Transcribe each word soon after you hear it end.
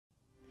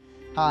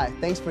Hi,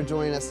 thanks for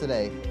joining us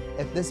today.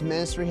 If this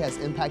ministry has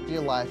impacted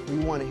your life, we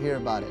want to hear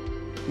about it.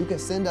 You can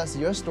send us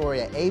your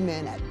story at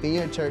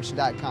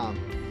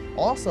amen@vineyardchurch.com.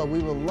 Also, we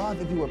would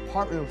love if you would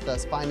partner with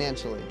us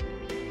financially.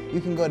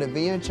 You can go to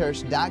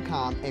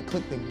vineyardchurch.com and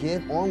click the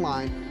Give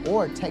online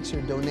or text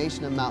your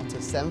donation amount to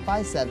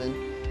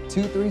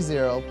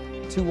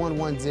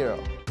 757-230-2110.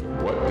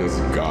 What does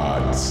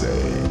God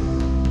say?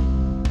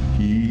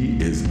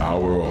 He is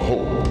our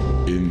hope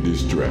in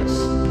distress.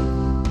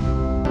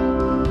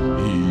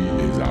 He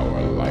is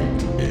our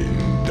light in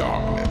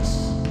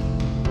darkness.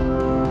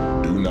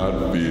 Do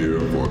not fear,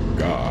 for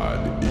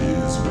God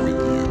is with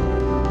you.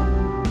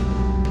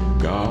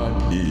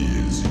 God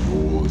is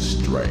your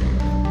strength.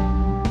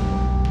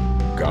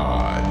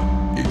 God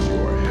is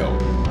your help.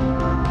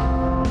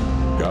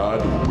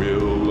 God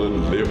will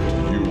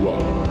lift you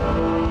up.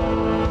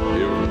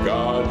 If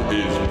God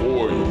is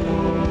for you,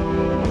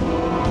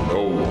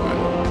 no one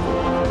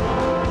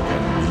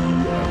can be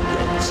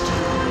against you.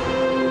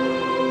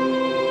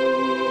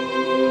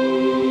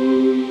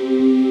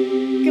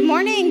 Good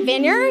morning,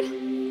 Vineyard.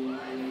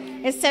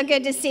 It's so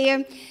good to see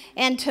you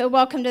and to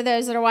welcome to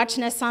those that are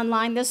watching us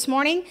online this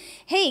morning.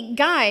 Hey,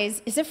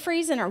 guys, is it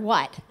freezing or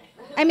what?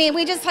 I mean,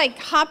 we just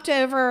hopped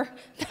over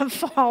the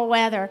fall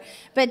weather.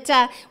 But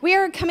we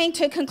are coming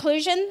to a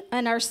conclusion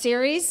in our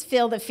series,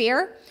 Feel the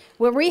Fear,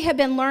 where we have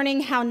been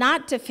learning how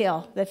not to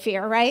feel the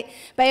fear, right?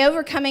 By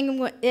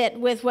overcoming it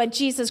with what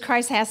Jesus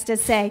Christ has to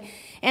say.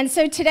 And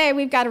so today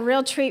we've got a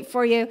real treat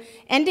for you.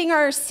 Ending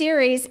our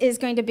series is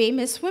going to be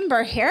Miss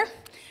Wimber here,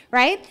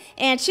 right?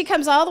 And she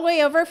comes all the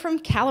way over from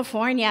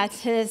California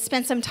to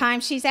spend some time.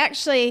 She's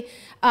actually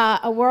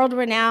a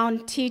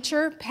world-renowned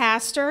teacher,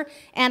 pastor,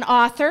 and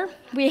author.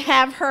 We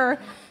have her...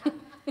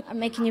 I'm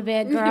making you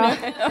big, girl.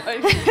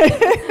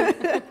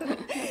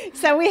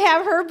 So we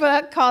have her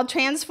book called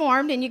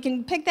Transformed, and you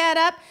can pick that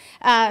up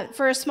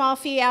for a small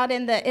fee out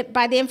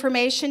by the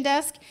information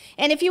desk.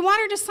 And if you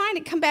want her to sign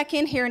it, come back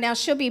in here. Now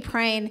she'll be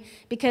praying,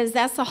 because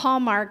that's the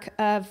hallmark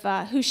of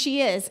who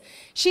she is.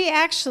 She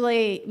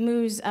actually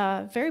moves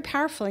very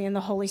powerfully in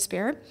the Holy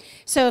Spirit.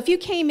 So if you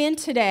came in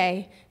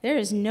today, there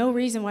is no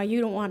reason why you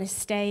don't want to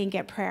stay and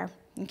get prayer.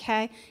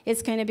 Okay?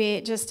 It's going to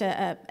be just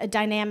a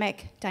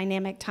dynamic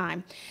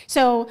time.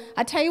 So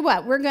I tell you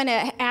what, we're going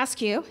to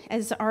ask you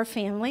as our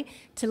family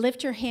to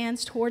lift your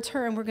hands towards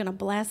her, and we're going to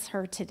bless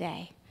her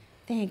today.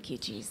 Thank you,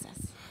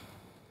 Jesus.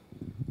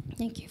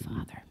 Thank you,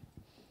 Father.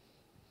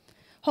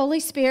 Holy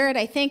Spirit,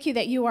 I thank you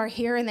that you are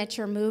here and that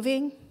you're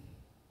moving.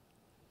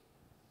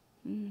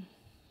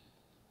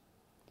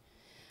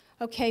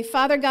 Okay,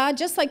 Father God,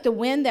 just like the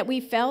wind that we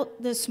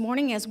felt this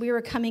morning as we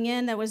were coming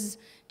in, that was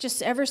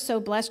just ever so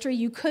blustery,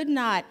 you could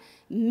not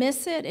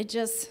miss it. It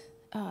just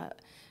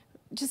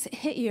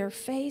hit your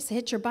face,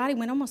 hit your body,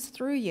 went almost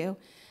through you.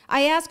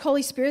 I ask,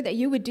 Holy Spirit, that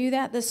you would do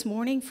that this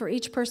morning for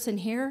each person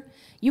here.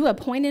 You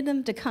appointed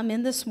them to come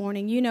in this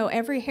morning. You know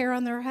every hair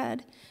on their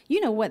head. You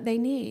know what they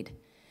need.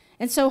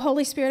 And so,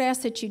 Holy Spirit, I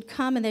ask that you'd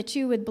come and that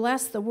you would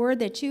bless the word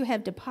that you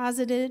have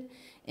deposited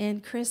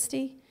in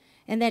Christy,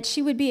 and that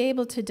she would be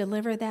able to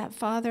deliver that,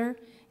 Father,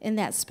 in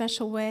that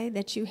special way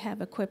that you have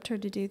equipped her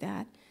to do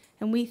that.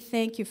 And we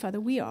thank you, Father.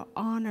 We are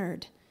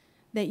honored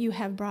that you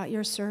have brought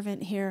your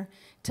servant here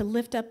to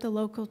lift up the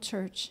local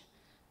church.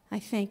 I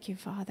thank you,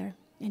 Father,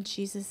 in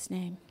Jesus'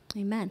 name.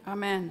 Amen.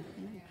 Amen.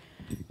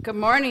 Good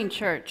morning,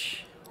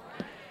 church.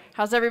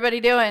 How's everybody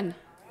doing?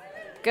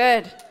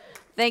 Good.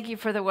 Thank you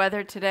for the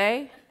weather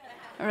today.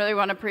 I really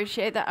want to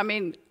appreciate that. I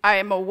mean, I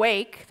am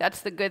awake.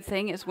 That's the good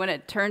thing, is when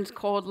it turns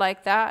cold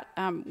like that.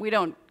 We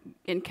don't,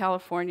 in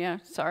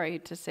California, sorry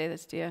to say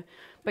this to you,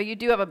 but you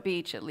do have a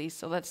beach at least,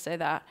 so let's say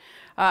that.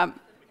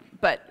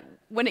 But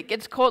when it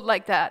gets cold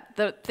like that,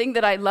 the thing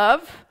that I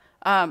love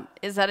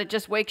is that it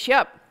just wakes you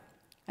up,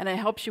 and it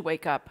helps you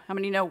wake up. How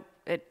many know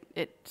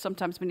it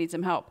sometimes we need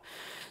some help?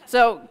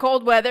 So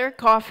cold weather,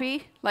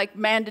 coffee, like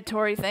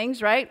mandatory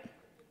things, right?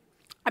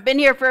 I've been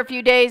here for a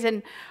few days,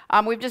 and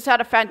we've just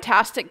had a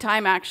fantastic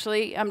time,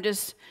 actually. I'm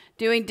just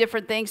doing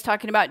different things,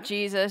 talking about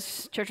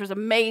Jesus. Church was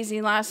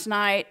amazing last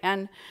night,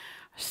 and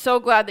so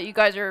glad that you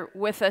guys are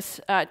with us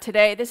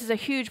today. This is a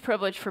huge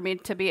privilege for me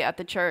to be at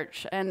the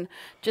church and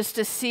just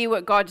to see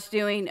what God's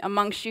doing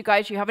amongst you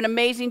guys. You have an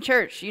amazing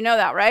church. You know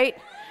that, right?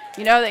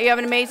 You know that you have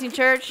an amazing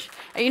church?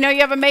 And you know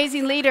you have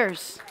amazing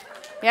leaders.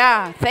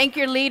 Yeah, thank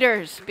your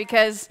leaders,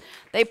 because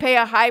they pay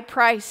a high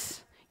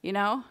price, you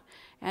know,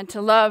 and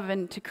to love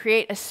and to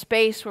create a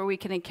space where we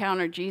can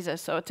encounter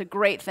Jesus. So it's a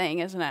great thing,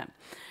 isn't it?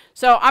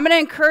 So I'm going to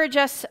encourage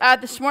us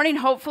this morning.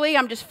 Hopefully,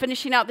 I'm just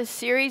finishing out this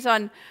series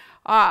on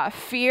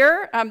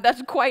fear.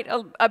 That's quite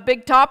a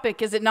big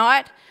topic, is it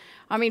not?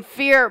 I mean,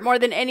 fear, more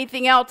than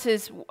anything else,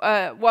 is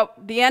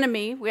what the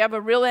enemy, we have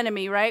a real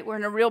enemy, right? We're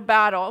in a real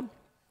battle,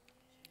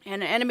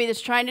 and an enemy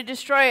that's trying to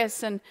destroy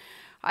us. And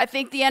I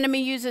think the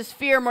enemy uses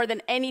fear more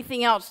than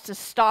anything else to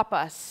stop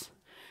us.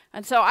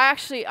 And so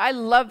I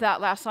love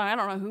that last song. I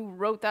don't know who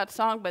wrote that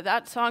song, but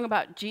that song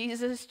about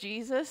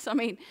Jesus, I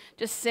mean,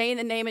 just saying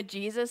the name of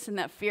Jesus and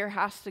that fear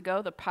has to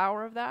go, the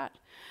power of that.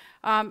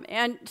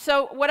 And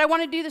so what I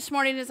want to do this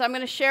morning is I'm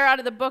going to share out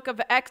of the book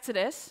of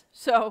Exodus.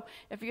 So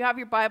if you have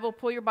your Bible,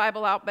 pull your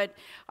Bible out. But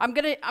I'm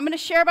going to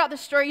share about the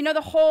story. You know,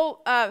 the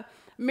whole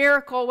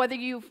miracle, whether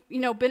you've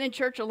been in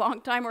church a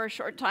long time or a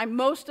short time,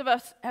 most of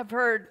us have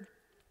heard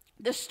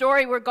the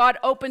story where God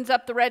opens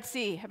up the Red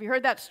Sea. Have you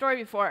heard that story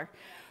before?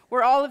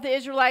 Where all of the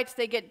Israelites,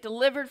 they get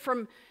delivered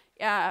from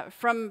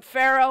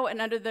Pharaoh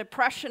and under the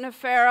oppression of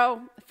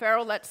Pharaoh.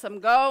 Pharaoh lets them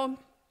go,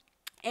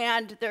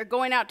 and they're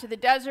going out to the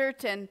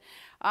desert, and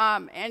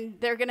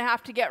they're going to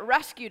have to get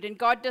rescued. And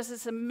God does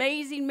this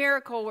amazing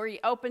miracle where he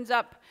opens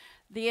up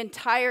the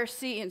entire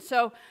sea. And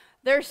so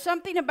there's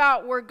something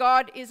about where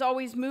God is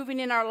always moving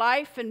in our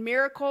life and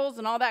miracles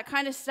and all that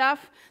kind of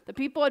stuff. The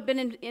people had been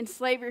in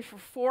slavery for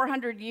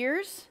 400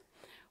 years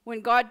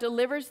when God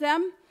delivers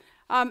them.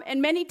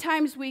 And many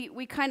times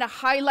we kind of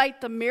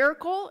highlight the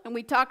miracle, and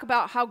we talk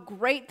about how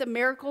great the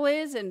miracle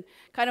is and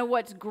kind of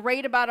what's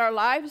great about our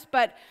lives.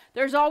 But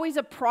there's always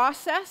a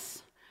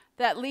process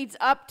that leads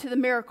up to the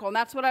miracle. And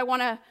that's what I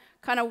want to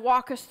kind of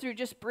walk us through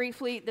just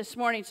briefly this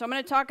morning. So I'm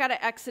going to talk out of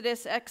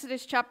Exodus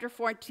chapter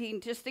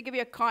 14, just to give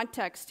you a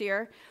context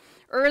here.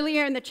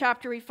 Earlier in the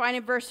chapter, we find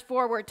in verse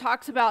 4 where it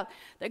talks about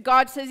that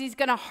God says he's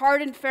going to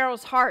harden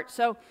Pharaoh's heart.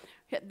 So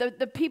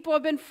the people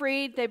have been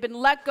freed. They've been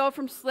let go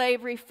from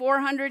slavery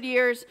 400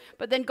 years.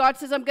 But then God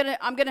says, I'm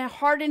gonna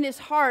harden his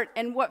heart.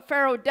 And what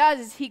Pharaoh does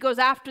is he goes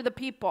after the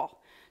people.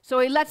 So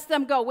he lets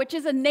them go, which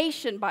is a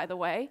nation, by the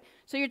way.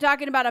 So you're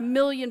talking about 1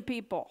 million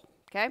people,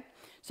 okay?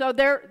 So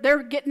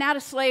they're getting out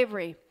of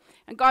slavery.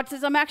 And God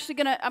says, I'm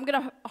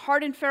gonna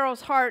harden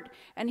Pharaoh's heart,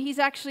 and he's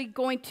actually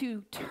going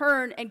to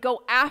turn and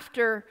go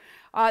after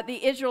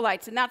the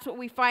Israelites. And that's what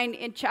we find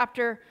in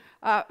chapter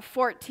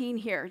 14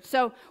 here.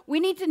 So we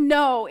need to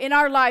know in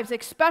our lives,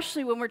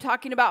 especially when we're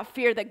talking about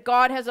fear, that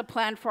God has a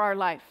plan for our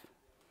life.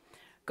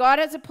 God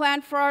has a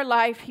plan for our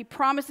life. He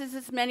promises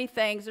us many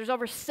things. There's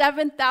over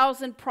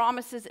 7,000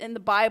 promises in the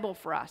Bible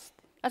for us.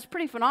 That's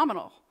pretty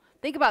phenomenal.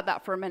 Think about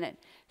that for a minute.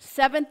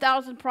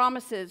 7,000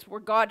 promises where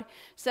God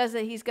says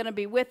that he's going to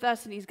be with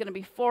us and he's going to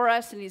be for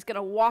us and he's going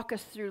to walk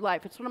us through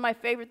life. It's one of my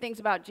favorite things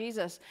about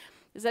Jesus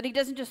is that he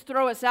doesn't just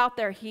throw us out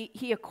there. He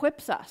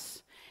equips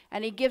us.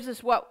 And he gives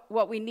us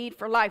what we need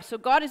for life. So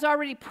God has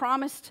already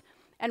promised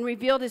and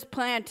revealed his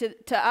plan to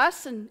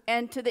us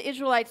and to the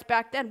Israelites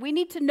back then. We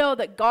need to know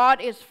that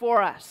God is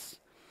for us.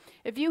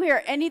 If you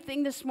hear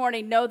anything this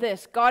morning, know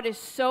this. God is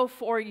so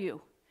for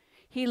you.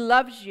 He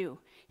loves you.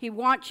 He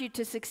wants you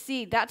to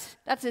succeed. That's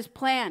his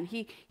plan.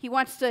 He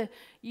wants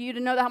you to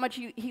know how much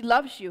he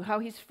loves you, how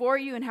he's for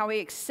you, and how he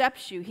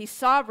accepts you. He's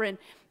sovereign.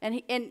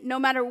 And no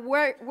matter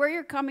where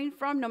you're coming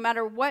from, no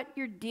matter what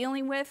you're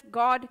dealing with,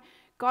 God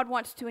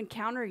wants to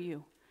encounter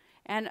you.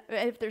 And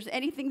if there's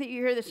anything that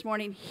you hear this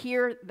morning,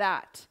 hear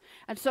that.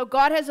 And so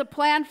God has a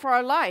plan for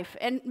our life.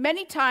 And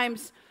many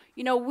times,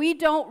 we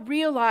don't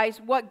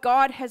realize what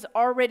God has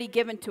already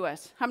given to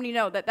us. How many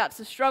know that that's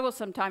the struggle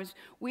sometimes?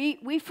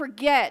 We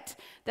forget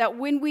that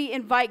when we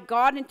invite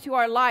God into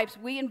our lives,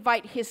 we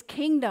invite his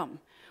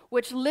kingdom,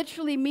 which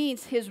literally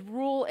means his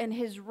rule and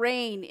his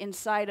reign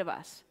inside of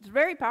us. It's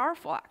very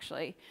powerful,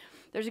 actually.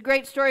 There's a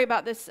great story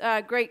about this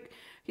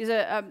he's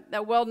a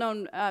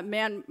well-known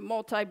man,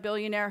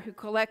 multi-billionaire who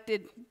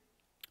collected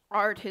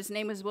art. His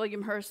name was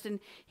William Hearst, and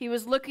he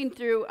was looking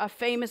through a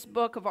famous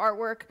book of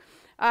artwork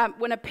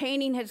when a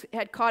painting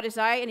had caught his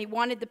eye, and he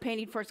wanted the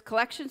painting for his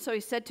collection. So he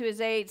said to his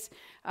aides,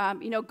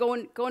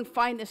 go and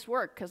find this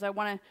work because I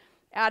want to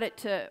add it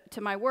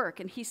to my work.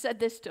 And he said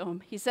this to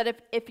him. He said,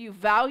 if you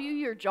value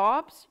your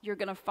jobs, you're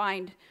going to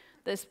find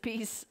this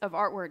piece of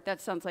artwork.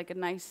 That sounds like a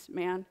nice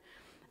man.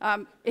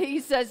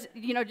 He says,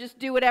 just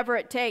do whatever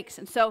it takes.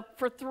 And so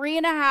for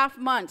 3.5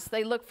 months,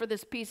 they look for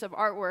this piece of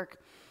artwork.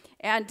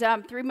 And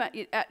 3 months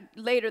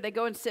later, they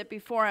go and sit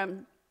before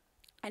him.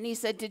 And he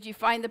said, did you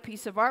find the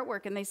piece of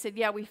artwork? And they said,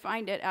 yeah, we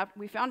found it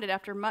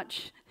after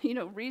much,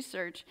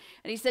 research.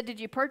 And he said, did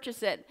you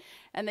purchase it?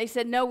 And they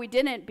said, no, we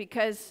didn't,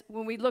 because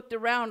when we looked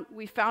around,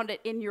 we found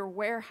it in your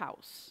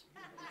warehouse.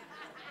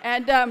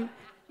 And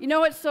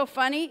what's so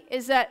funny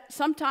is that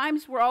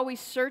sometimes we're always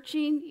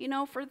searching,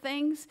 for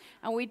things,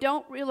 and we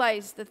don't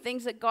realize the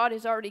things that God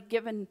has already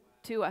given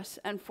to us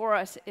and for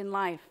us in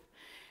life.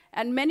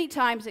 And many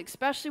times,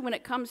 especially when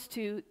it comes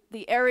to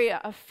the area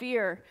of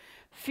fear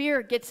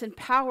gets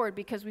empowered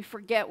because we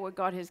forget what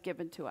God has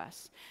given to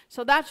us.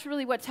 So that's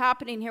really what's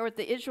happening here with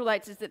the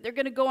Israelites, is that they're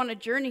going to go on a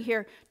journey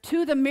here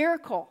to the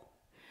miracle.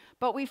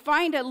 But we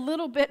find a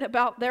little bit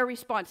about their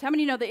response. How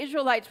many know the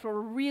Israelites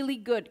were really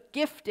good,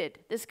 gifted?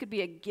 This could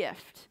be a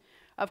gift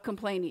of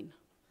complaining.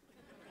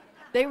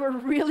 They were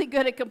really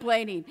good at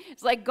complaining.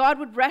 It's like God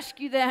would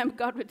rescue them,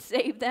 God would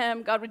save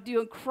them, God would do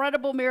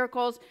incredible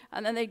miracles,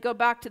 and then they'd go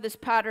back to this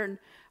pattern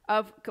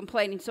of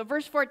complaining. So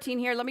verse 14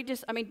 here,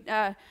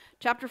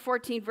 chapter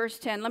 14, verse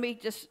 10, let me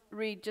just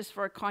read just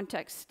for a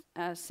context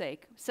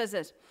sake. It says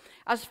this: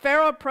 as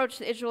Pharaoh approached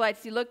the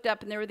Israelites, he looked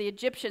up, and there were the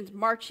Egyptians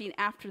marching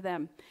after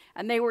them.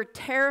 And they were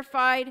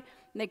terrified,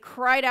 and they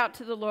cried out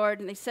to the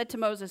Lord, and they said to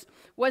Moses,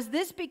 was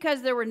this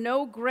because there were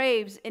no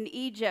graves in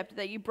Egypt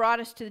that you brought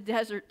us to the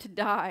desert to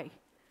die?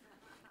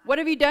 What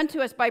have you done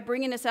to us by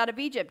bringing us out of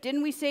Egypt?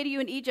 Didn't we say to you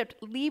in Egypt,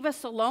 leave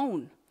us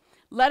alone?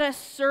 Let us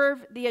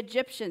serve the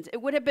Egyptians.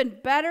 It would have been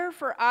better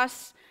for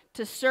us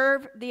to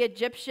serve the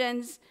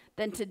Egyptians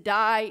than to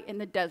die in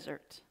the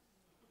desert.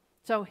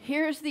 So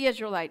here's the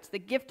Israelites, the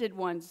gifted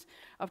ones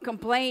of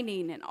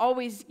complaining and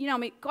always,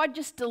 God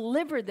just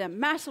delivered them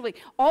massively.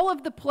 All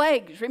of the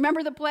plagues,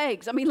 remember the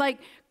plagues?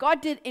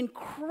 God did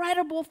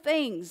incredible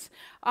things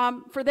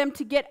for them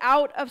to get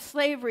out of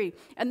slavery.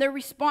 And their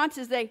response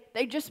is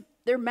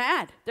they're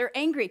mad, they're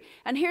angry.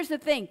 And here's the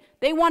thing,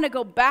 they want to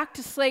go back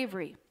to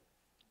slavery.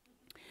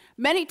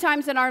 Many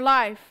times in our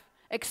life,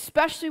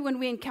 especially when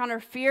we encounter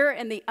fear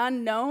and the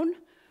unknown,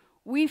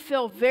 we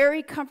feel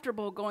very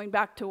comfortable going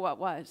back to what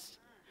was.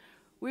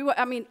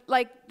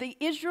 The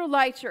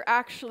Israelites are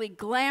actually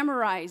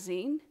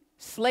glamorizing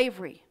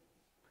slavery.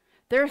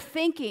 They're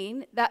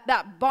thinking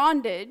that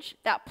bondage,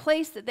 that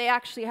place that they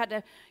actually had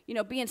to,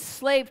 be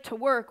enslaved to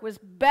work was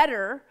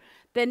better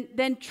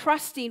than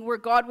trusting where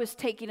God was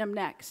taking them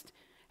next.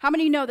 How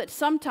many know that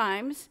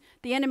sometimes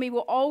the enemy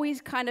will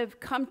always kind of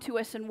come to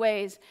us in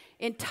ways,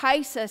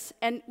 entice us,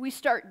 and we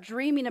start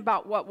dreaming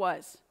about what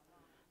was?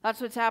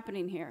 That's what's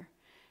happening here.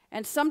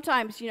 And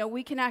sometimes,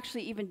 we can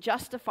actually even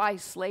justify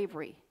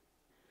slavery.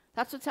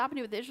 That's what's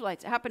happening with the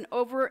Israelites. It happened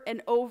over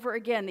and over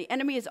again. The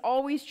enemy is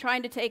always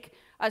trying to take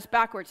us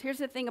backwards. Here's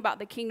the thing about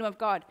the kingdom of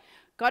God.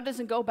 God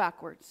doesn't go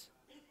backwards.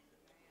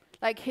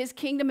 His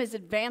kingdom is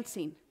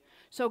advancing.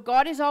 So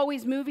God is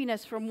always moving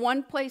us from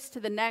one place to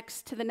the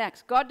next to the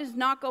next. God does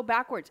not go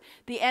backwards.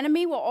 The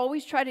enemy will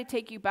always try to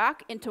take you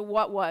back into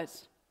what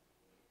was.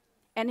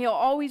 And he'll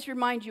always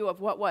remind you of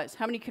what was.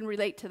 How many can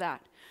relate to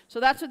that? So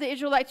that's what the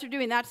Israelites are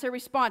doing. That's their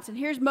response. And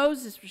here's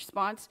Moses'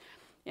 response.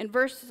 In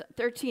verse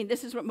 13,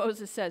 this is what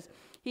Moses says.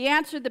 He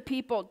answered the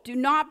people, do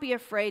not be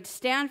afraid,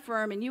 stand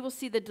firm, and you will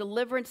see the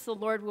deliverance the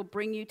Lord will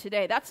bring you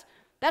today.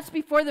 That's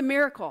before the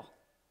miracle.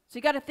 So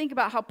you got to think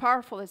about how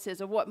powerful this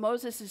is, of what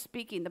Moses is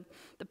speaking,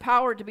 the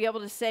power to be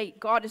able to say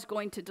God is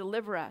going to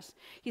deliver us.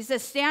 He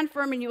says, stand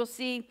firm and you will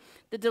see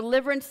the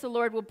deliverance the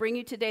Lord will bring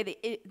you today.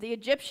 The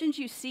Egyptians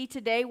you see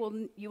today,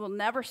 you will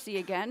never see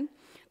again.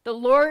 The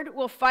Lord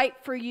will fight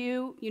for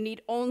you. You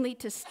need only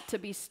to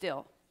be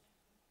still.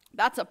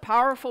 That's a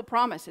powerful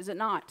promise, is it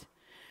not?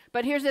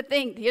 But here's the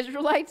thing. The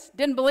Israelites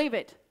didn't believe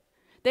it.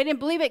 They didn't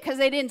believe it because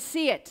they didn't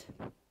see it.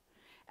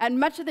 And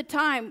much of the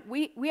time,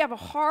 we have a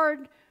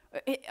hard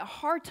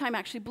time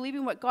actually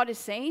believing what God is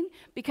saying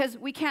because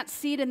we can't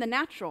see it in the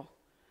natural.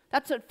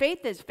 That's what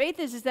faith is. Faith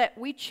is that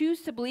we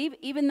choose to believe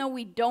even though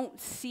we don't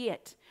see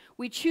it.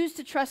 We choose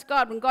to trust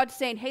God when God's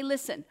saying, hey,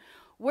 listen,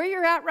 where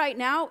you're at right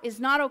now is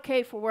not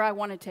okay for where I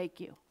want to take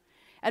you.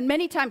 And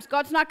many times,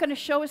 God's not going to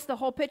show us the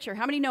whole picture.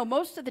 How many know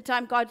most of the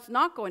time, God's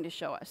not going to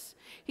show us?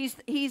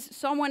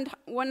 Psalm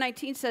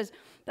 119 says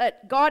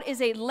that God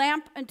is a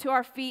lamp unto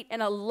our feet and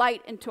a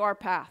light unto our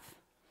path.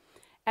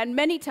 And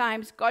many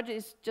times, God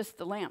is just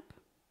the lamp.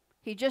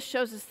 He just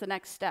shows us the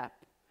next step.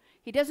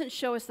 He doesn't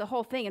show us the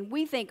whole thing. And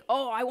we think,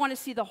 oh, I want to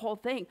see the whole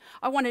thing.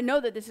 I want to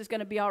know that this is going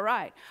to be all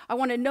right. I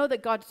want to know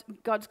that God's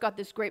got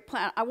this great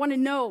plan. I want to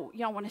know,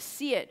 I want to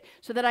see it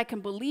so that I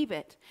can believe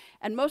it.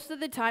 And most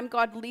of the time,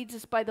 God leads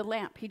us by the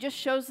lamp. He just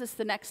shows us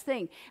the next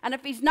thing. And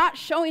if he's not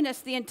showing us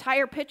the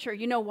entire picture,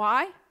 you know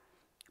why?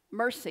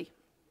 Mercy.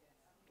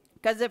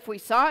 Because if we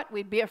saw it,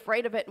 we'd be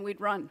afraid of it and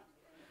we'd run.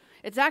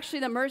 It's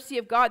actually the mercy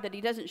of God that he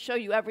doesn't show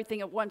you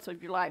everything at once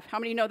of your life. How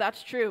many know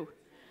that's true?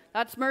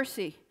 That's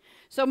mercy.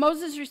 So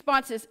Moses'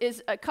 response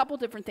is a couple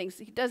different things.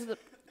 He does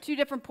two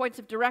different points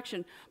of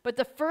direction. But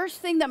the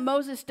first thing that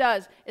Moses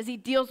does is he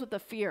deals with the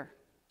fear.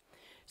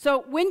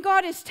 So when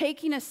God is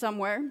taking us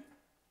somewhere,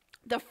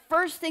 the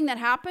first thing that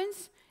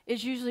happens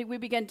is usually we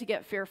begin to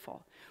get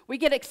fearful. We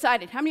get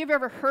excited. How many of you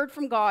have ever heard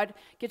from God,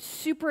 get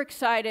super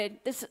excited?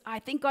 I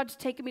think God's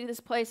taking me to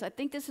this place. I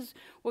think this is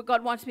what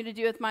God wants me to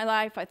do with my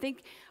life. I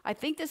think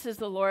this is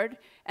the Lord.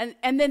 And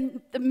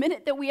then the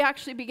minute that we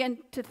actually begin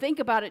to think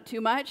about it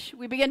too much,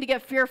 we begin to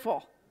get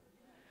fearful.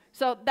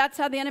 So that's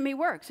how the enemy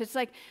works. It's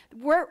like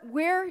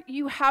where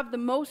you have the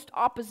most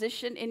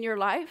opposition in your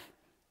life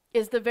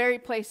is the very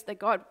place that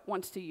God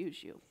wants to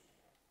use you.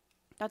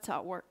 That's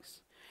how it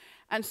works.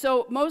 And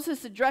so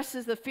Moses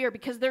addresses the fear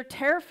because they're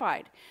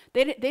terrified.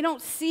 They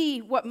don't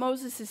see what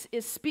Moses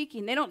is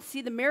speaking. They don't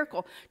see the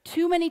miracle.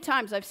 Too many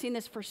times, I've seen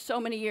this for so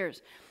many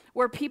years,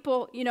 where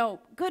people,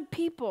 good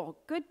people,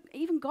 good,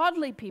 even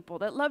godly people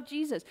that love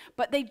Jesus,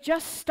 but they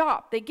just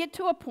stop. They get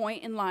to a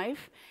point in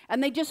life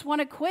and they just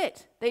want to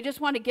quit. They just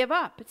want to give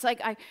up. It's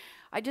like,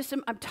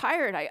 I'm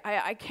tired.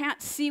 I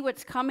can't see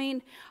what's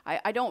coming.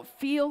 I don't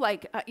feel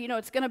like,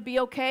 it's going to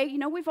be okay.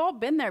 We've all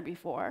been there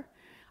before.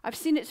 I've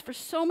seen it for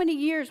so many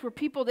years where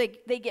people, they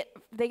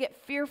get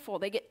fearful,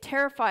 they get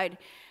terrified,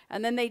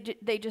 and then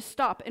they just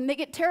stop. And they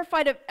get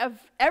terrified of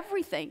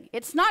everything.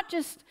 It's not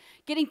just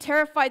getting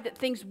terrified that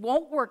things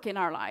won't work in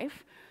our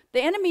life.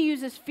 The enemy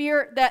uses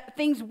fear that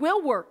things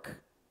will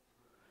work.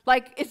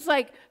 Like, it's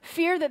like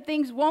fear that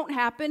things won't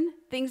happen,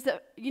 things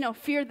that,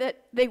 fear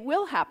that they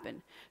will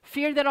happen.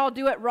 Fear that I'll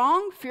do it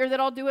wrong, fear that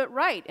I'll do it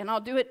right, and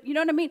I'll do it, you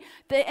know what I mean?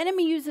 The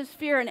enemy uses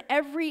fear in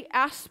every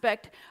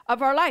aspect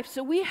of our life.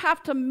 So we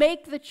have to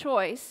make the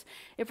choice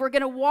if we're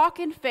going to walk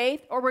in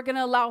faith or we're going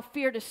to allow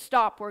fear to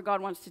stop where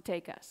God wants to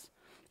take us.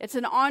 It's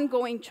an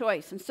ongoing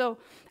choice. And so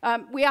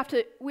we have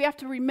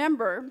to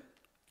remember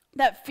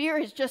that fear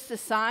is just a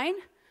sign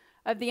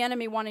of the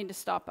enemy wanting to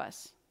stop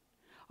us.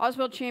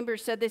 Oswald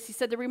Chambers said this. He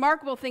said, the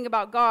remarkable thing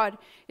about God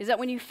is that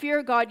when you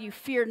fear God, you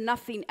fear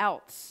nothing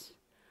else.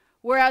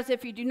 Whereas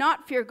if you do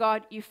not fear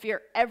God, you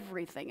fear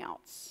everything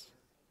else.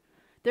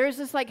 There is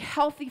this like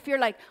healthy fear,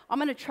 like, I'm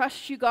going to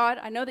trust you, God.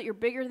 I know that you're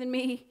bigger than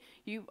me.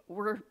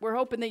 We're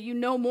hoping that you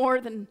know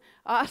more than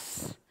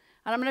us.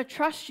 And I'm going to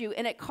trust you.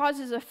 And it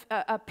causes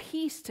a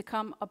peace to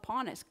come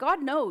upon us.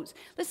 God knows.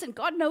 Listen,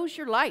 God knows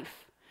your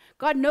life.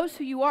 God knows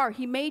who you are.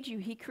 He made you.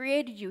 He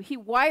created you. He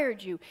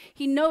wired you.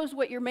 He knows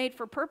what you're made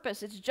for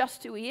purpose. It's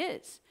just who he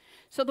is.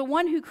 So the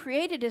one who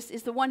created us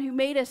is the one who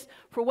made us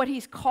for what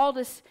he's called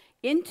us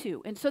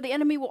into. And so the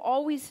enemy will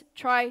always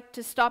try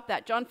to stop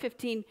that. John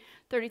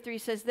 15:33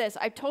 says this,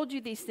 I've told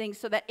you these things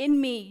so that in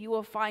me you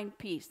will find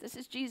peace. This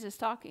is Jesus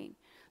talking.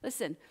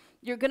 Listen,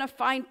 you're going to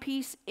find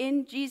peace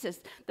in Jesus.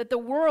 That the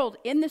world,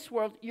 in this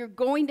world, you're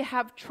going to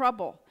have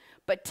trouble.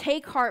 But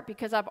take heart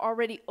because I've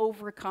already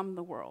overcome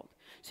the world.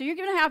 So you're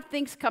going to have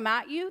things come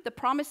at you. The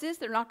promise is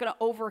they're not going to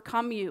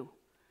overcome you.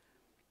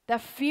 The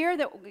fear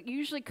that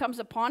usually comes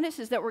upon us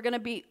is that we're going to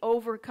be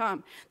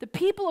overcome. The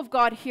people of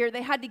God here,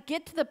 they had to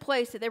get to the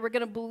place that they were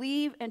going to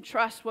believe and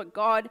trust what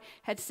God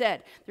had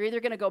said. They're either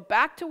going to go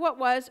back to what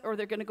was or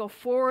they're going to go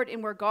forward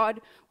in where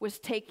God was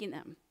taking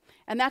them.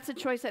 And that's a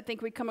choice I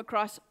think we come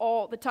across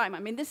all the time. I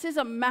mean, this is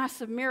a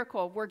massive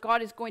miracle where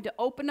God is going to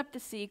open up the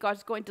sea.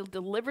 God's going to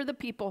deliver the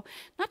people.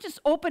 Not just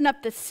open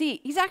up the sea.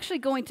 He's actually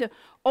going to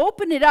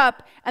open it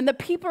up, and the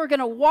people are going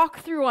to walk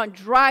through on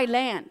dry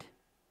land.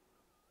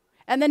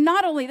 And then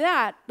not only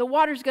that, the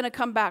water's going to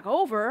come back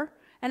over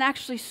and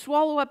actually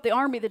swallow up the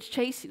army that's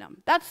chasing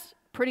them. That's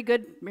a pretty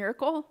good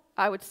miracle,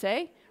 I would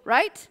say,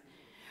 right?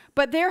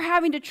 But they're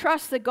having to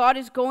trust that God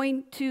is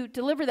going to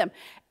deliver them.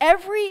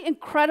 Every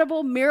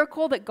incredible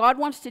miracle that God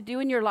wants to do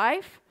in your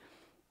life,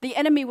 the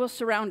enemy will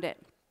surround it.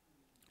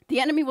 The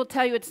enemy will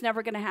tell you it's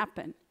never going to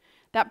happen.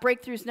 That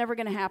breakthrough is never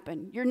going to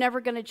happen. You're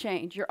never going to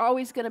change. You're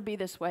always going to be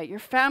this way. Your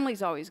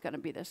family's always going to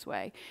be this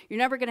way. You're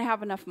never going to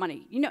have enough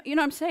money. You know what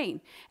I'm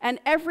saying? And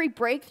every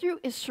breakthrough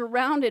is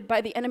surrounded by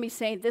the enemy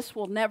saying, this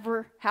will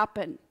never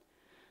happen.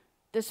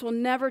 This will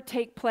never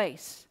take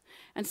place.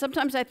 And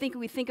sometimes I think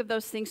we think of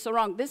those things so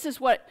wrong. This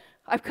is what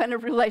I've kind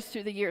of realized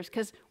through the years,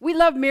 because we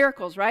love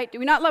miracles, right? Do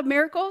we not love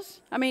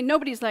miracles? I mean,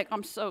 nobody's like,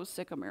 I'm so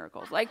sick of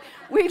miracles. Like,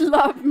 we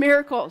love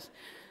miracles.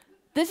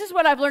 This is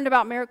what I've learned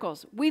about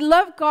miracles. We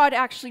love God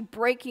actually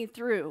breaking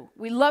through.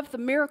 We love the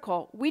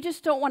miracle. We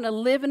just don't want to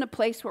live in a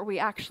place where we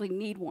actually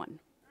need one.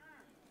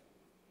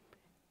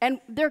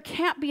 And there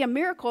can't be a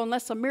miracle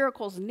unless a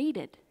miracle's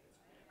needed,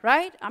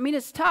 right? I mean,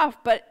 it's tough,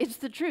 but it's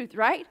the truth,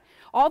 right?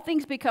 All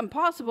things become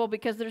possible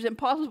because there's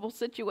impossible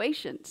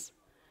situations.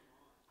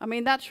 I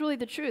mean, that's really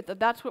the truth.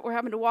 That's what we're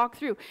having to walk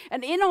through.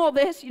 And in all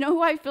this, you know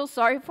who I feel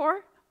sorry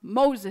for?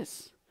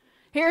 Moses.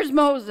 Here's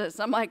Moses.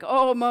 I'm like,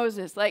 oh,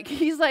 Moses. Like,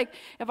 he's like,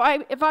 if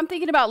I'm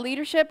thinking about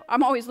leadership,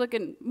 I'm always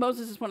looking,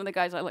 Moses is one of the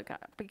guys I look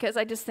at, because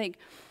I just think,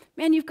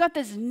 man, you've got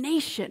this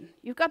nation.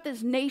 You've got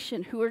this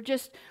nation who are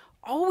just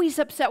always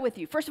upset with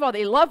you. First of all,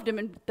 they loved him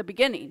in the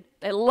beginning.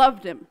 They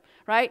loved him,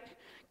 right?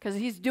 Because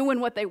he's doing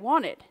what they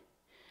wanted.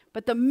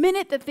 But the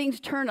minute that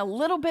things turn a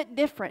little bit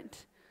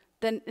different,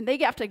 then they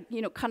have to,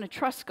 kind of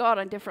trust God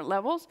on different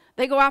levels.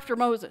 They go after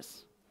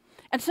Moses.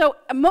 And so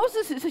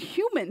Moses is a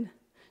human.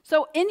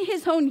 So in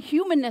his own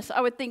humanness,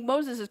 I would think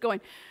Moses is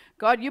going,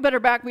 God, you better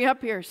back me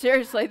up here.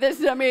 Seriously,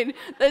 this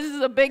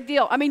is a big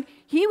deal. I mean,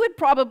 he would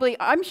probably,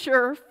 I'm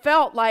sure,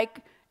 felt like,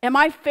 am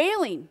I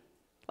failing?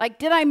 Like,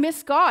 did I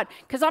miss God?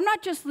 Because I'm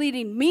not just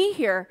leading me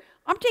here.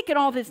 I'm taking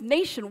all this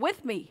nation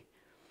with me.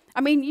 I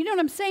mean, you know what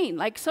I'm saying?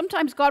 Like,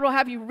 sometimes God will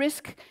have you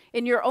risk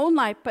in your own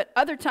life, but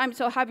other times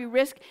he'll have you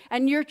risk,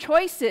 and your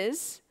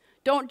choices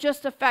don't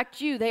just affect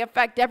you, they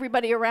affect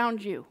everybody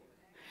around you.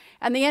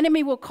 And the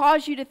enemy will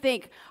cause you to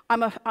think,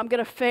 I'm going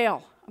to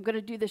fail. I'm going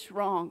to do this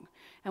wrong.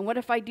 And what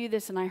if I do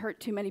this and I hurt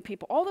too many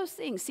people? All those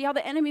things. See how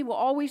the enemy will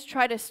always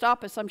try to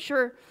stop us. I'm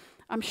sure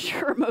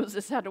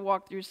Moses had to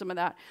walk through some of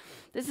that.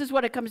 This is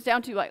what it comes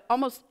down to. Like,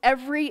 almost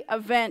every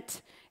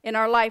event in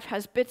our life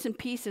has bits and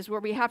pieces where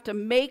we have to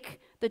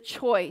make the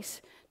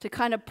choice to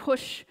kind of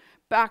push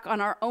back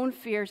on our own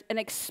fears, and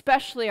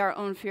especially our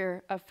own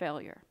fear of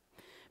failure,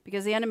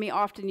 because the enemy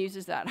often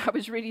uses that. I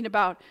was reading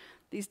about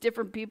these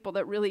different people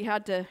that really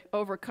had to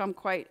overcome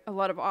quite a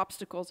lot of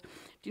obstacles.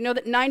 Do you know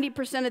that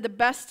 90% of the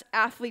best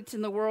athletes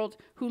in the world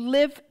who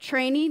live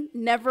training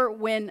never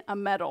win a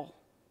medal?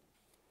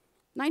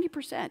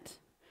 90%.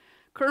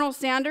 Colonel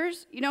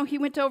Sanders, he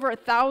went to over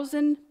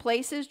 1,000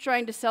 places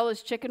trying to sell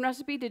his chicken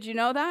recipe. Did you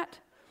know that?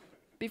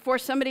 Before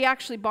somebody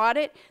actually bought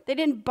it. They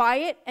didn't buy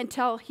it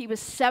until he was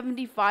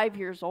 75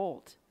 years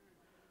old.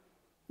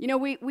 You know,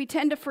 we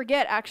tend to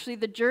forget, actually,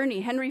 the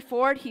journey. Henry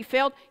Ford, he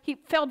failed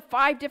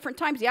 5 different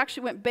times. He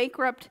actually went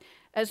bankrupt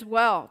as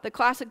well. The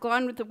classic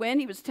Gone with the Wind,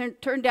 he was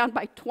turned down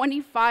by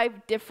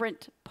 25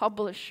 different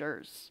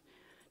publishers.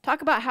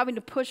 Talk about having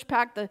to push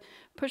past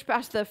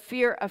the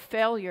fear of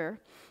failure.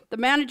 The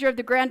manager of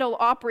the Grand Ole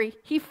Opry,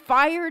 he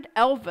fired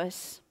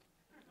Elvis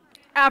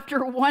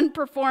after one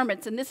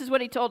performance. And this is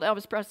what he told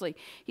Elvis Presley.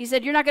 He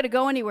said, "You're not going to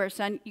go anywhere,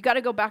 son. You got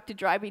to go back to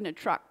driving a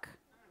truck."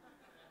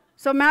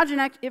 So imagine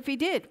if he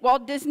did.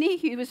 Walt Disney,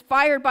 he was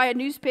fired by a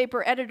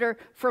newspaper editor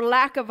for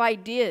lack of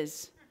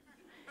ideas.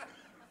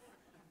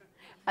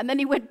 And then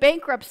he went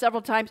bankrupt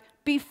several times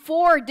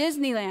before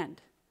Disneyland.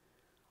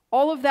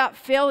 All of that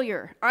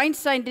failure.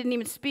 Einstein didn't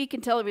even speak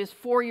until he was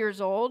 4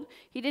 years old.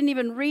 He didn't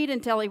even read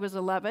until he was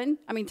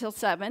till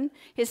 7.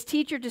 His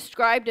teacher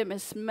described him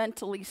as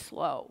mentally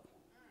slow.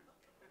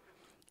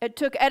 It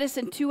took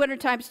Edison 200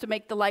 times to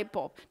make the light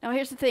bulb. Now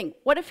here's the thing.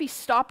 What if he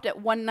stopped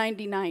at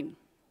 199?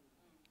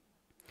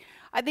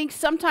 I think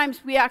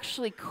sometimes we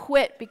actually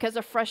quit because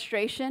of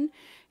frustration.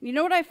 You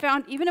know what I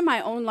found? Even in my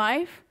own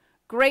life,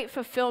 great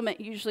fulfillment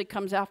usually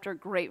comes after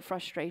great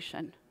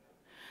frustration.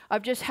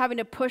 Of just having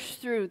to push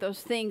through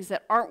those things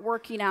that aren't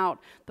working out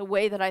the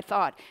way that I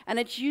thought. And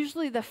it's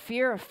usually the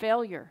fear of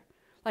failure.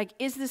 Like,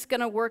 is this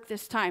going to work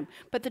this time?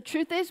 But the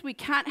truth is, we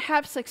can't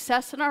have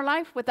success in our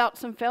life without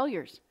some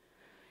failures.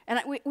 And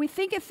we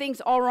think of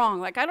things all wrong.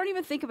 Like, I don't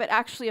even think of it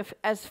actually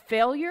as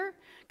failure.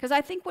 Because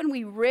I think when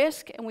we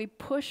risk and we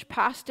push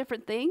past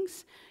different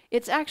things,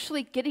 it's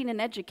actually getting an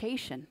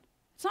education.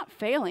 It's not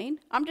failing.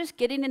 I'm just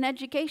getting an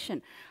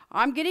education.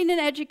 I'm getting an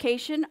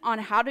education on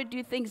how to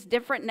do things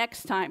different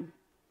next time.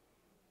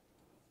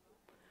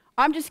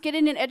 I'm just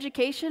getting an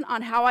education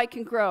on how I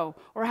can grow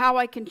or how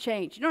I can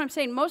change. You know what I'm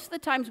saying? Most of the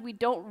times we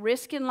don't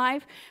risk in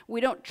life. We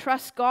don't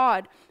trust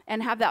God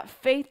and have that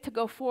faith to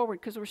go forward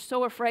because we're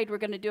so afraid we're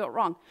going to do it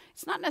wrong.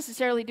 It's not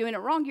necessarily doing it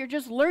wrong. You're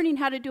just learning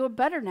how to do it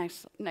better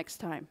next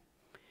time.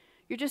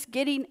 You're just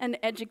getting an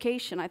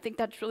education. I think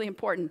that's really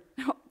important.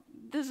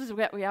 This is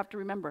what we have to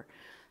remember.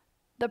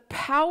 The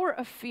power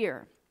of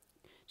fear,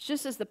 it's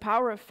just as the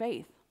power of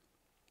faith.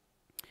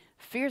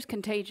 Fear is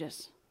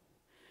contagious.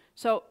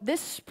 So this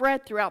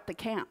spread throughout the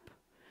camp.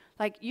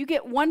 Like, you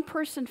get one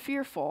person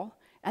fearful,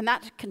 and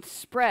that can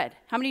spread.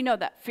 How many know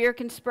that? Fear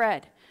can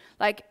spread.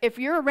 Like, if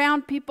you're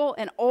around people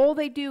and all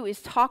they do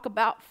is talk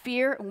about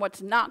fear and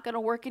what's not going to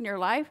work in your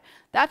life,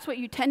 that's what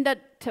you tend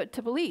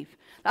to believe.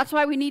 That's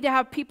why we need to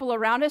have people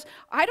around us.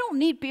 I don't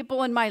need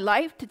people in my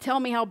life to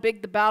tell me how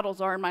big the battles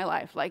are in my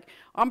life. Like,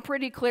 I'm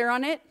pretty clear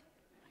on it.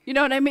 You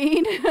know what I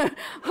mean?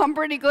 I'm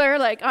pretty clear,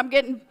 like, I'm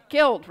getting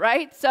killed,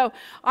 right? So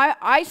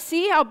I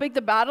see how big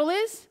the battle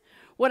is.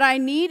 What I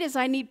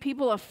need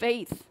people of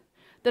faith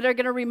that are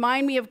going to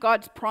remind me of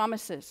God's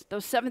promises,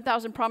 those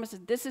 7,000 promises.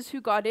 This is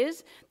who God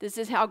is. This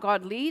is how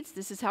God leads.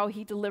 This is how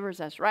he delivers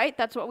us, right?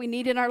 That's what we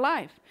need in our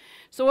life.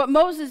 So what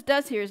Moses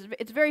does here is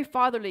it's very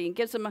fatherly and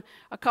gives them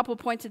a couple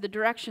points of the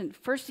direction.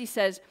 First, he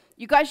says,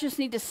 you guys just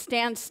need to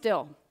stand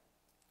still.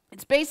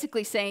 It's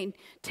basically saying,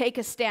 take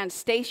a stand,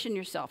 station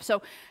yourself.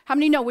 So how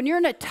many know when you're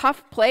in a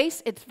tough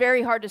place, it's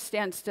very hard to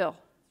stand still?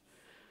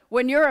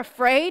 When you're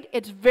afraid,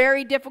 it's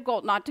very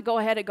difficult not to go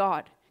ahead of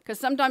God. Because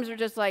sometimes we're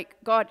just like,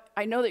 God,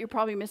 I know that you're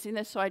probably missing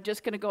this, so I'm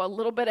just going to go a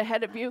little bit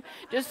ahead of you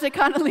just to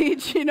kind of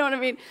lead you, you know what I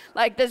mean?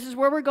 Like, this is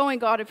where we're going,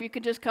 God, if you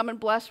could just come and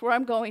bless where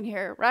I'm going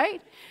here,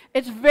 right?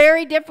 It's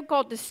very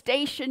difficult to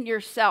station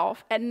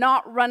yourself and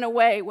not run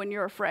away when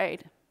you're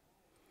afraid.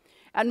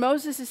 And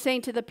Moses is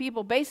saying to the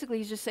people, basically,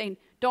 he's just saying,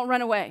 don't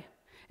run away.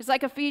 It's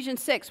like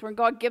Ephesians 6, where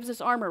God gives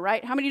us armor,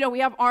 right? How many know we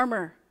have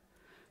armor?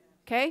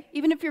 Okay?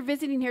 Even if you're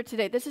visiting here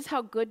today, this is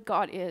how good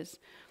God is.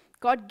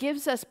 God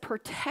gives us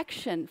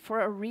protection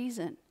for a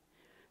reason.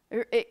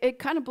 It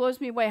kind of blows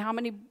me away how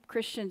many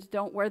Christians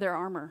don't wear their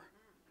armor.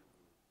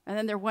 And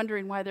then they're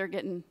wondering why they're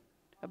getting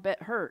a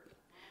bit hurt.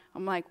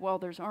 I'm like, well,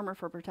 there's armor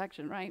for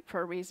protection, right?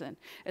 For a reason.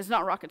 It's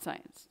not rocket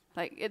science.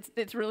 Like,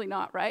 it's really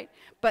not, right?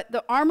 But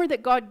the armor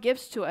that God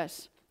gives to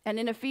us, and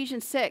in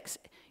Ephesians 6,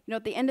 you know,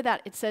 at the end of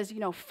that, it says, you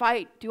know,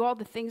 fight, do all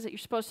the things that you're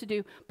supposed to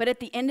do. But at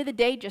the end of the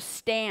day, just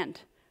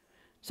stand.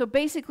 So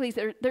basically,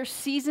 there's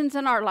seasons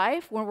in our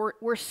life when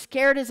we're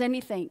scared as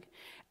anything.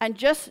 And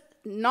just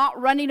not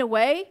running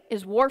away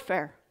is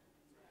warfare.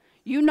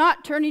 You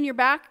not turning your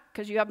back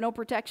because you have no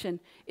protection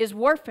is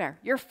warfare.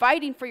 You're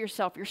fighting for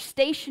yourself. You're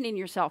stationing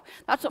yourself.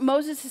 That's what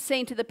Moses is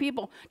saying to the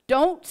people.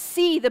 Don't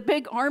see the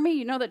big army,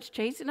 you know, that's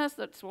chasing us,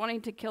 that's wanting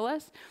to kill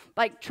us.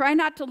 Like, try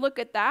not to look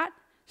at that.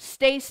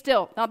 Stay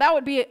still. Now, that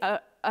would be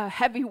a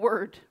heavy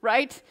word,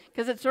 right?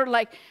 Because it's sort of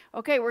like,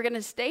 okay, we're going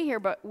to stay here,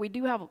 but we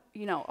do have,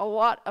 you know, a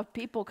lot of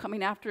people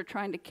coming after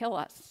trying to kill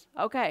us.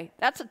 Okay,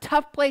 that's a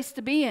tough place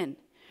to be in.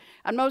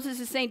 And Moses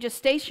is saying, just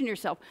station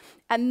yourself.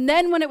 And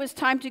then when it was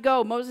time to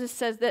go, Moses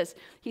says this.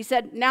 He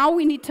said, now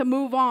we need to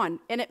move on.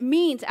 And it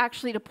means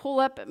actually to pull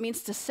up. It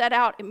means to set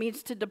out. It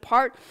means to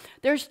depart.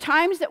 There's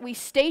times that we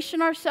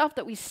station ourselves,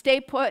 that we stay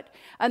put.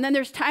 And then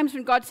there's times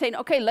when God's saying,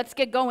 okay, let's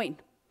get going.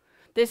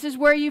 This is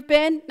where you've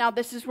been. Now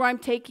this is where I'm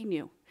taking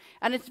you.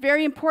 And it's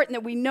very important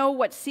that we know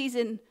what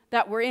season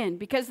that we're in.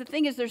 Because the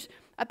thing is, there's,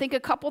 I think, a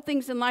couple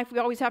things in life we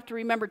always have to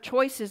remember,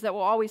 choices that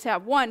we'll always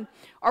have. One,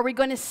 are we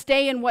going to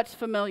stay in what's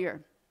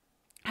familiar?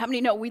 How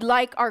many know we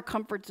like our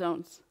comfort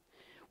zones?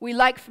 We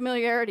like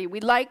familiarity. We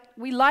like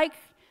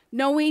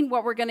knowing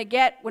what we're going to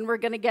get when we're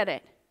going to get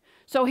it.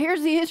 So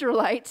here's the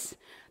Israelites.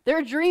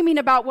 They're dreaming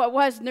about what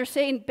was, and they're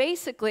saying,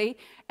 basically,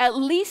 at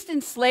least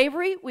in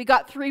slavery, we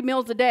got 3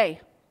 meals a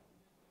day.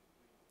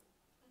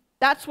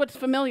 That's what's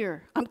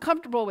familiar. I'm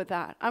comfortable with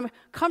that. I'm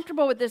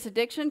comfortable with this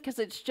addiction because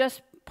it's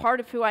just part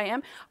of who I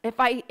am. If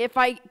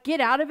I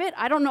get out of it,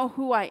 I don't know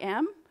who I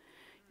am.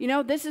 You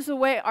know, this is the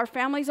way our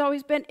family's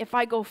always been. If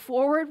I go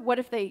forward, what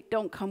if they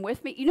don't come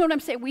with me? You know what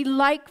I'm saying? We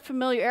like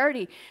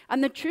familiarity.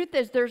 And the truth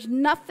is, there's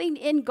nothing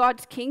in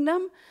God's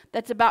kingdom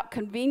that's about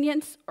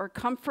convenience or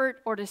comfort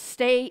or to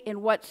stay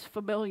in what's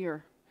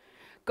familiar.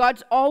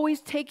 God's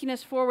always taking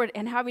us forward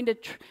and having to,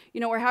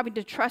 we're having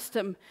to trust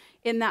him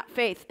in that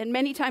faith. And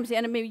many times the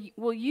enemy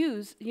will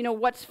use,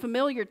 what's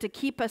familiar to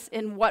keep us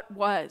in what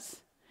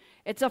was.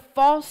 It's a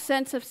false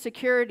sense of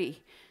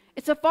security.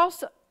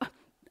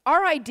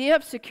 Our idea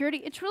of security,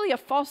 it's really a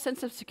false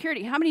sense of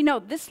security. How many know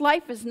this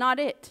life is not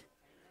it?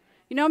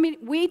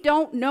 We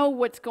don't know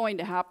what's going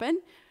to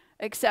happen,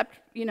 except,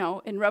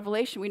 in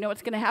Revelation, we know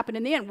what's going to happen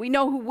in the end. We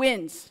know who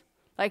wins.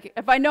 Like,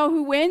 if I know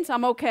who wins,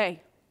 I'm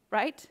okay,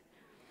 right?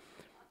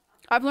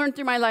 I've learned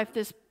through my life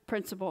this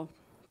principle,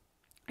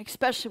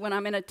 especially when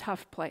I'm in a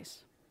tough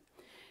place,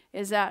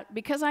 is that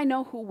because I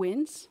know who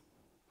wins,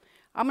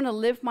 I'm going to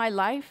live my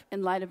life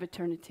in light of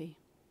eternity.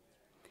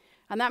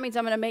 And that means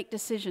I'm going to make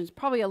decisions,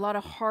 probably a lot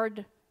of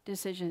hard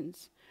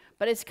decisions.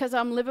 But it's because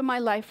I'm living my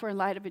life for a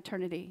light of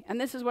eternity.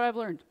 And this is what I've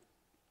learned.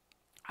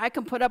 I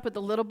can put up with a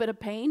little bit of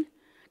pain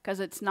because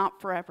it's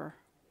not forever.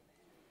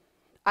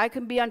 I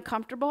can be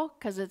uncomfortable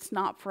because it's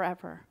not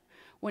forever.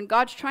 When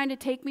God's trying to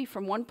take me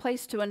from one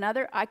place to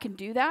another, I can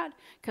do that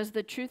because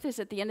the truth is,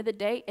 at the end of the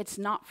day, it's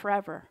not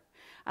forever.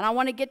 And I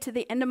want to get to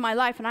the end of my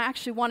life, and I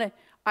don't want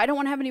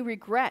to have any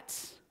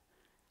regrets.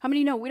 How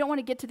many know we don't want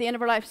to get to the end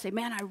of our life and say,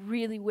 man, I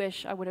really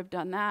wish I would have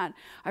done that.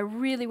 I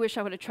really wish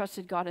I would have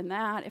trusted God in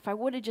that. If I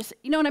would have just,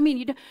 you know what I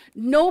mean?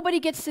 Nobody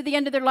gets to the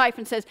end of their life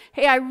and says,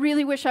 hey, I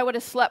really wish I would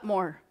have slept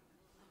more.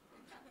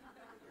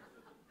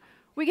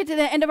 We get to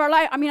the end of our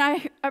life. I mean,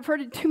 I've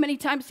heard it too many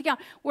times to count,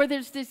 where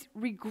there's this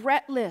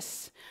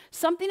regretless.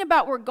 Something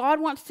about where God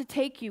wants to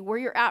take you, where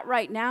you're at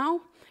right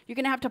now, you're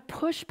going to have to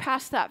push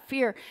past that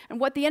fear. And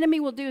what the enemy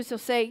will do is he'll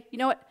say, you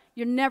know what?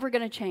 You're never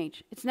going to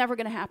change. It's never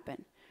going to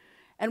happen.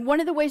 And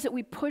one of the ways that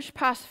we push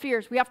past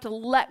fears, we have to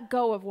let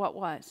go of what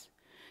was.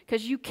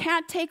 Because you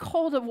can't take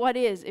hold of what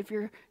is if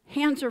your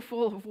hands are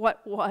full of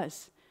what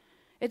was.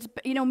 It's,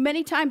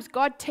 many times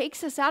God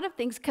takes us out of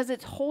things because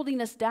it's holding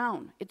us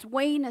down. It's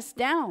weighing us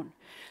down.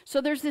 So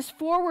there's this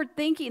forward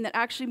thinking that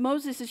actually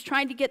Moses is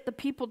trying to get the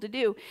people to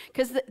do.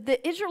 Because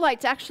the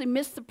Israelites actually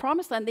missed the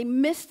promised land. They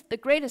missed the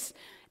greatest.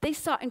 They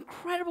saw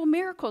incredible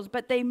miracles,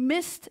 but they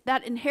missed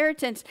that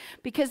inheritance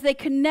because they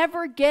could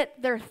never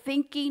get their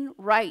thinking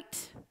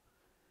right.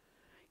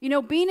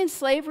 Being in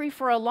slavery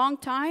for a long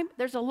time,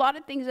 there's a lot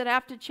of things that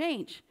have to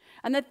change.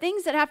 And the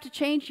things that have to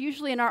change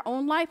usually in our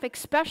own life,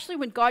 especially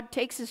when God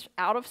takes us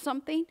out of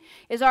something,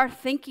 is our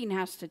thinking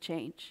has to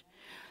change.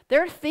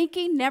 Their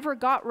thinking never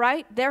got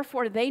right,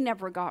 therefore they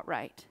never got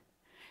right.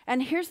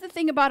 And here's the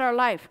thing about our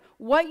life.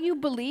 What you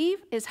believe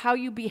is how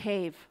you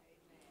behave.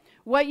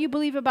 What you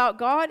believe about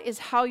God is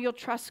how you'll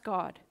trust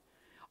God.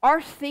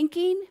 Our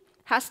thinking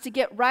has to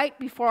get right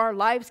before our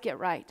lives get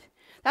right.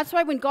 That's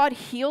why when God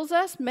heals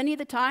us, many of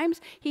the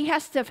times, he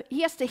has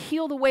to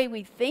heal the way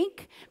we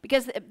think,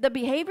 because the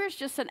behavior is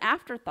just an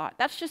afterthought.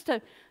 That's just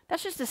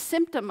a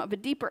symptom of a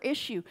deeper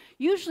issue.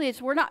 Usually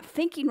it's we're not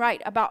thinking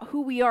right about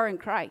who we are in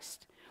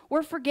Christ.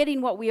 We're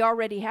forgetting what we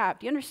already have.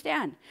 Do you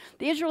understand?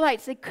 The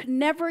Israelites, they could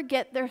never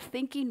get their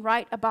thinking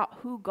right about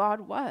who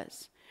God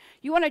was.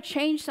 You want to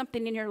change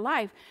something in your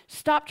life,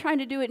 stop trying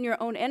to do it in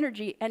your own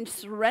energy and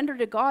surrender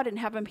to God and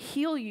have him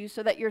heal you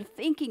so that your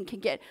thinking can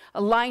get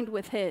aligned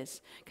with his.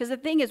 Because the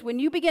thing is, when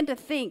you begin to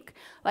think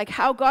like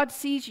how God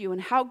sees you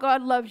and how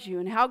God loves you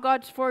and how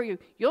God's for you,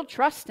 you'll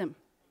trust him.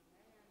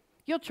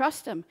 You'll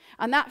trust him.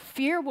 And that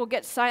fear will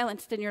get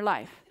silenced in your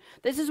life.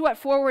 This is what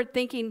forward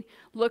thinking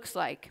looks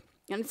like.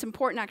 And it's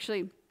important,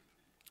 actually,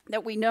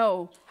 that we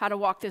know how to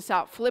walk this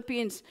out.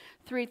 Philippians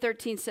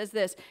 3:13 says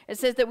this. It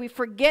says that we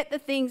forget the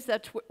things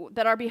that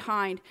are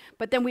behind,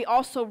 but then we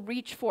also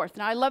reach forth.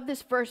 And I love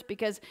this verse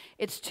because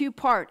it's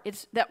two-part.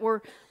 It's that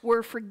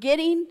we're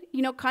forgetting,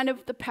 kind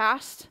of the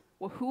past,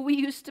 who we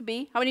used to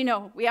be. How many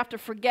know we have to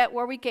forget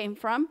where we came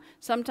from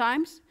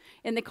sometimes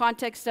in the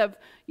context of,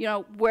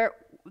 where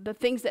the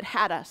things that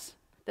had us.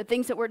 The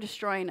things that were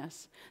destroying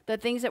us, the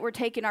things that were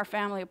taking our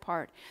family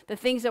apart, the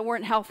things that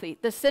weren't healthy,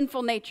 the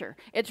sinful nature.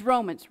 It's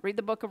Romans. Read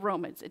the book of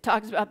Romans. It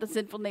talks about the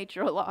sinful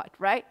nature a lot,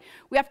 right?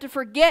 We have to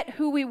forget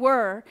who we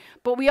were,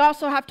 but we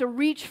also have to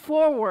reach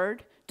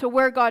forward to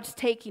where God's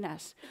taking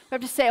us. We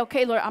have to say,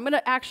 okay, Lord, I'm going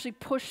to actually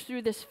push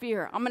through this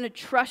fear. I'm going to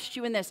trust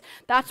you in this.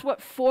 That's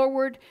what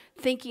forward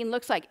thinking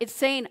looks like. It's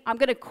saying I'm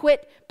going to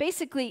quit.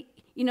 Basically,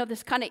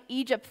 this kind of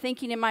Egypt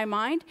thinking in my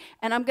mind,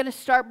 and I'm going to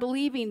start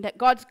believing that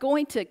God's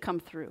going to come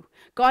through.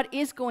 God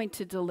is going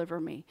to deliver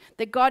me.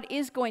 That God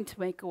is going to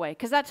make a way,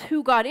 because that's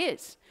who God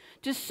is.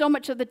 Just so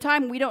much of the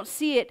time we don't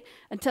see it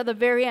until the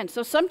very end.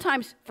 So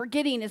sometimes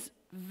forgetting is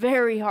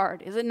very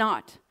hard, is it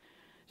not?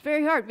 It's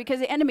very hard because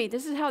the enemy,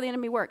 this is how the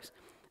enemy works.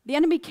 The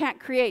enemy can't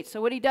create,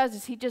 so what he does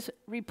is he just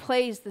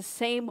replays the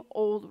same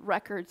old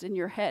records in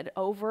your head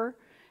over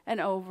and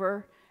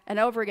over and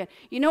over again.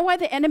 You know why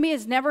the enemy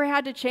has never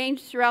had to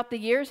change throughout the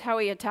years how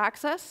he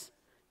attacks us?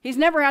 He's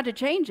never had to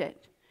change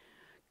it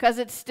because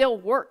it still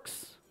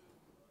works.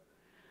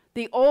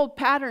 The old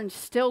patterns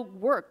still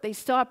work. They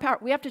still have power.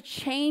 We have to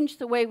change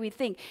the way we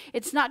think.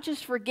 It's not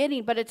just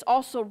forgetting, but it's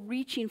also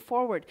reaching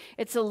forward.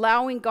 It's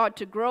allowing God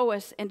to grow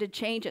us and to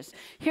change us.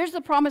 Here's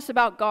the promise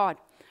about God.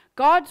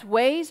 God's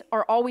ways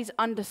are always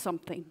unto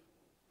something.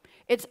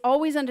 It's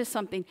always unto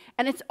something,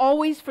 and it's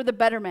always for the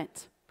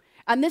betterment.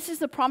 And this is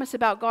the promise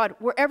about God.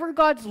 Wherever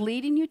God's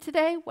leading you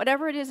today,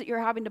 whatever it is that you're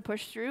having to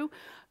push through,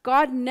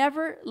 God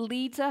never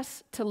leads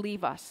us to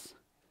leave us.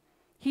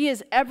 He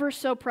is ever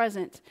so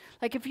present.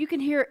 Like if you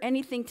can hear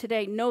anything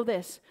today, know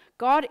this.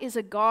 God is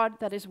a God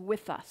that is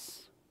with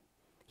us.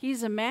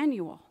 He's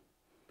Emmanuel.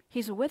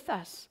 He's with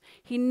us.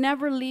 He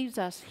never leaves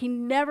us. He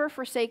never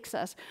forsakes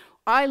us.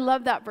 I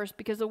love that verse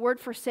because the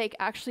word forsake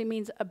actually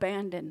means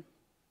abandon.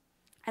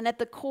 And at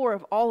the core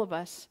of all of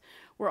us,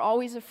 we're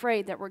always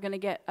afraid that we're going to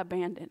get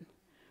abandoned.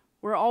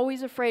 We're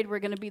always afraid we're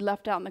going to be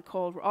left out in the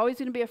cold. We're always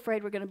going to be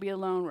afraid we're going to be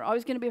alone. We're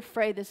always going to be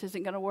afraid this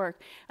isn't going to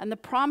work. And the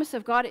promise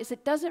of God is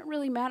it doesn't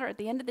really matter. At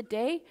the end of the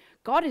day,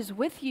 God is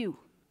with you.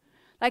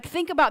 Like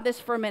think about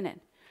this for a minute.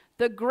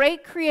 The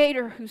great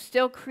creator who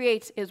still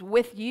creates is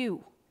with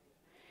you.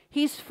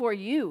 He's for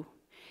you.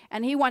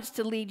 And he wants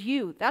to lead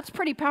you. That's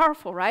pretty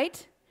powerful,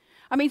 right?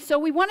 I mean, so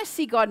we want to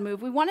see God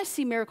move. We want to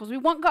see miracles. We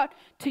want God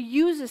to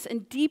use us in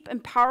deep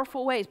and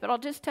powerful ways. But I'll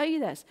just tell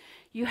you this.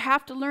 You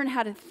have to learn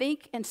how to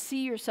think and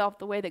see yourself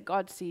the way that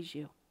God sees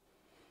you.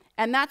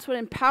 And that's what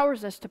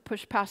empowers us to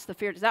push past the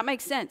fear. Does that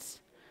make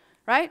sense?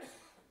 Right?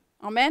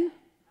 Amen?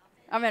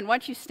 Amen. Why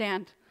don't you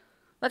stand?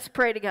 Let's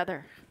pray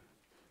together.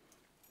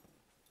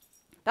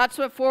 That's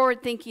what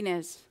forward thinking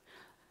is.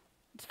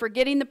 It's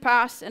forgetting the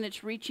past and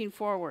it's reaching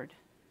forward.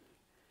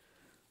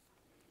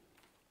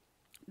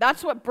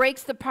 That's what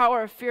breaks the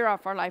power of fear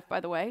off our life,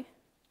 by the way.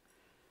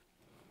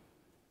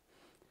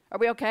 Are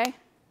we okay?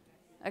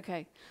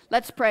 Okay.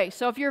 Let's pray.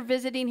 So if you're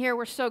visiting here,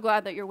 we're so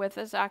glad that you're with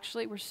us,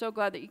 actually. We're so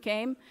glad that you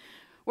came.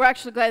 We're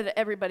actually glad that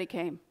everybody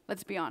came.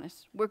 Let's be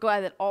honest. We're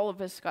glad that all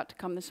of us got to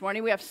come this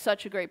morning. We have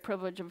such a great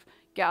privilege of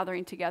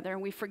gathering together,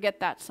 and we forget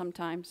that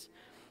sometimes.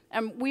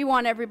 And we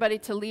want everybody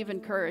to leave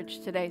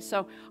encouraged today.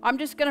 So I'm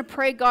just going to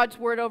pray God's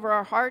word over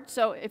our heart.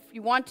 So if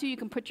you want to, you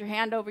can put your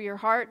hand over your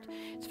heart.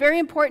 It's very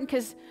important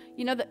because,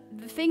 the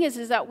thing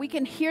is that we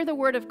can hear the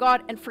word of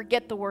God and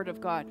forget the word of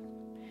God.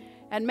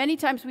 And many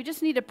times we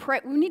just need to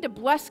pray. We need to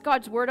bless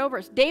God's word over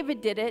us.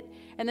 David did it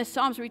in the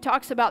Psalms where he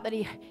talks about that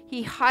he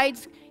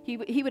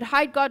would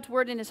hide God's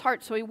word in his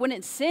heart so he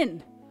wouldn't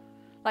sin.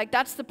 Like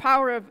that's the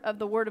power of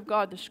the word of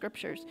God, the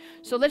scriptures.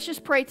 So let's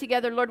just pray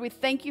together. Lord, we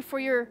thank you for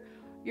your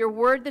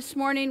word this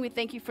morning. We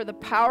thank you for the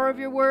power of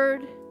your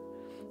word.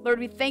 Lord,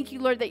 we thank you,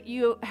 Lord, that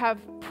you have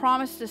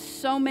promised us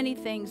so many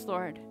things,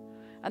 Lord.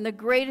 And the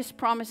greatest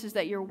promise is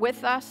that you're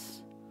with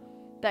us,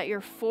 that you're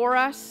for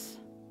us.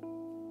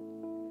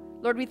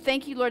 Lord, we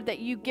thank you, Lord, that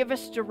you give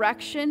us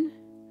direction.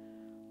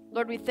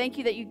 Lord, we thank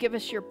you that you give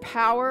us your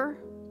power.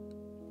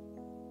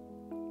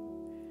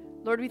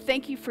 Lord, we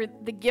thank you for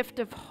the gift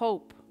of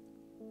hope.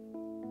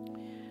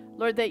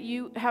 Lord, that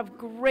you have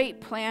great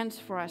plans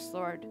for us,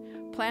 Lord.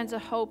 Plans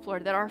of hope,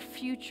 Lord, that our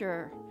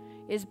future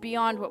is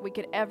beyond what we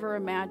could ever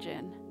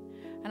imagine.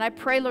 And I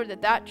pray, Lord,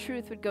 that that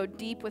truth would go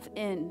deep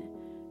within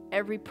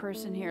every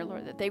person here,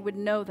 Lord, that they would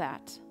know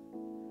that.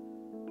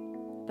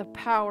 The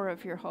power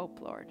of your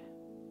hope, Lord.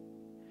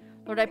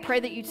 Lord, I pray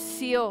that you'd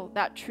seal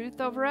that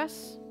truth over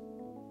us,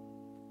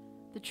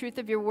 the truth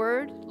of your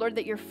word, Lord,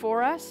 that you're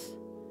for us,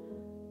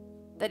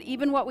 that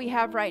even what we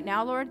have right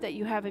now, Lord, that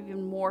you have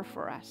even more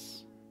for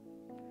us.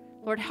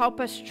 Lord, help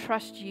us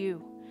trust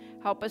you.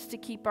 Help us to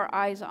keep our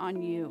eyes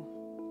on you.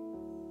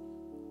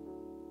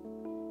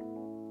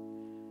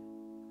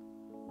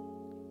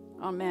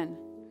 Amen.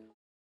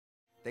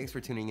 Thanks for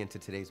tuning in to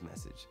today's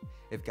message.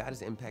 If God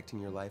is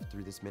impacting your life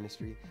through this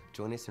ministry,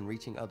 join us in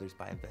reaching others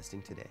by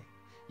investing today.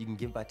 You can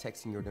give by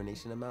texting your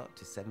donation amount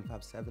to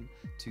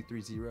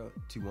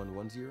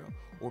 757-230-2110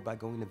 or by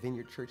going to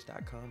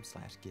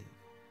vineyardchurch.com/give.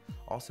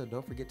 Also,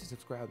 don't forget to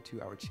subscribe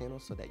to our channel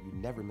so that you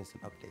never miss an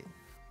update.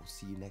 We'll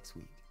see you next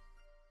week.